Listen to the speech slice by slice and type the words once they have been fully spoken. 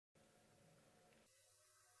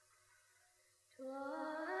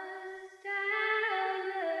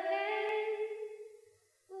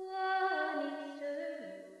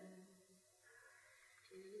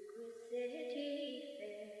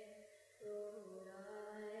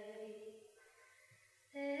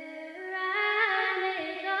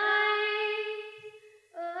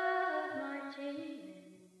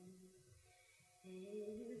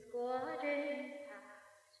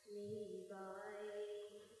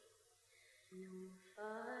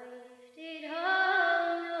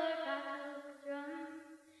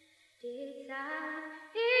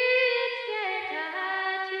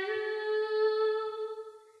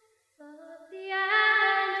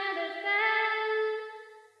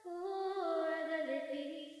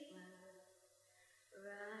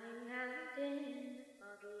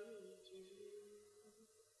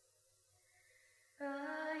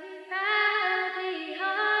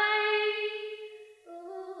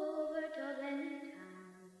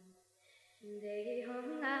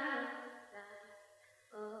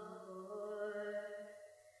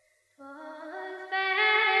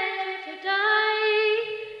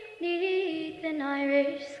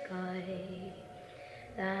high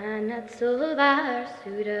than at Sulvar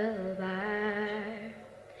Sudabar,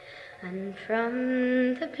 and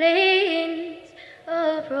from the plains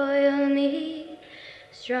of royal Meath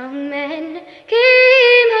strong men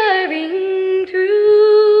came hurrying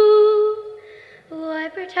through. Why,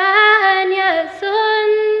 Britannia's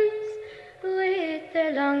sons with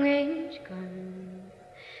their long-range guns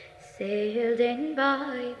sailed in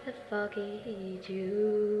by the Foggy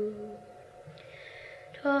Dew.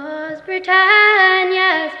 'Twas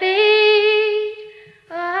Britannia's fate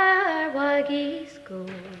our wild geese go,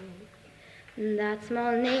 that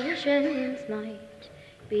small nations might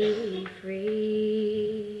be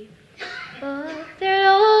free. But their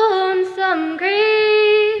lonesome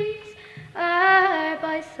graves are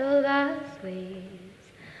by Sulva's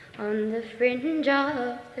waves, on the fringe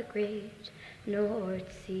of the great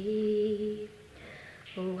North Sea.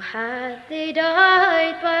 Oh, had they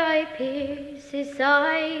died by Pierce's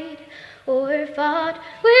side, or fought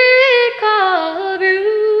with Carlow,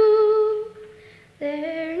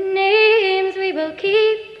 their names we will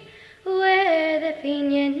keep where the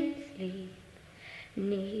Fenians sleep,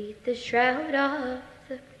 'neath the shroud of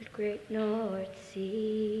the great North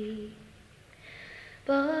Sea.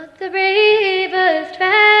 But the bravest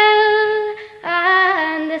fell,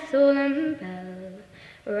 and the solemn bell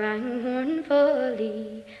rang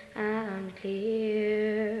mournfully and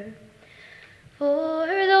clear, for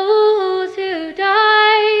those who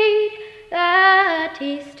died that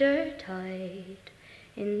Easter tide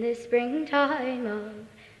in the springtime of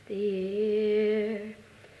the year.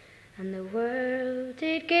 And the world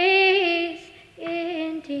did gaze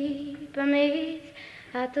in deep amaze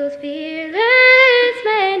at those fearless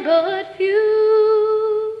men but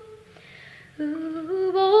few,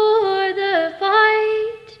 who bore the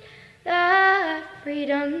fight that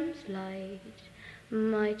freedom's light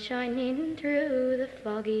might shine in through the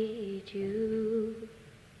foggy dew.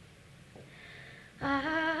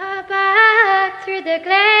 Back through the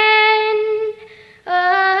glen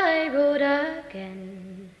I rode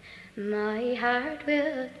again, my heart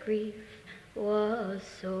with grief was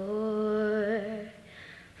sore,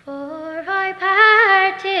 for I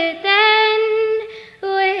parted then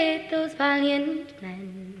with those valiant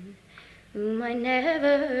men, whom I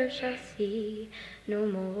never shall see no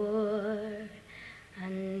more.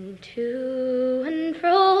 And to and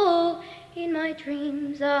fro in my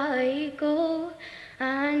dreams I go,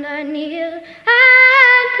 and I kneel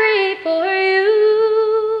and pray for you.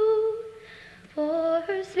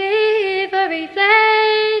 For slavery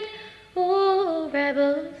fled, oh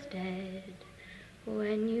rebels dead,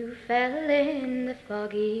 when you fell in the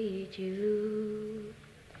foggy dew.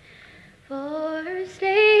 For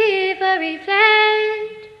slavery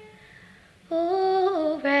fled,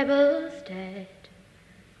 oh rebels dead,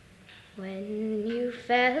 when you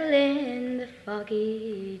fell in the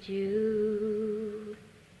foggy dew.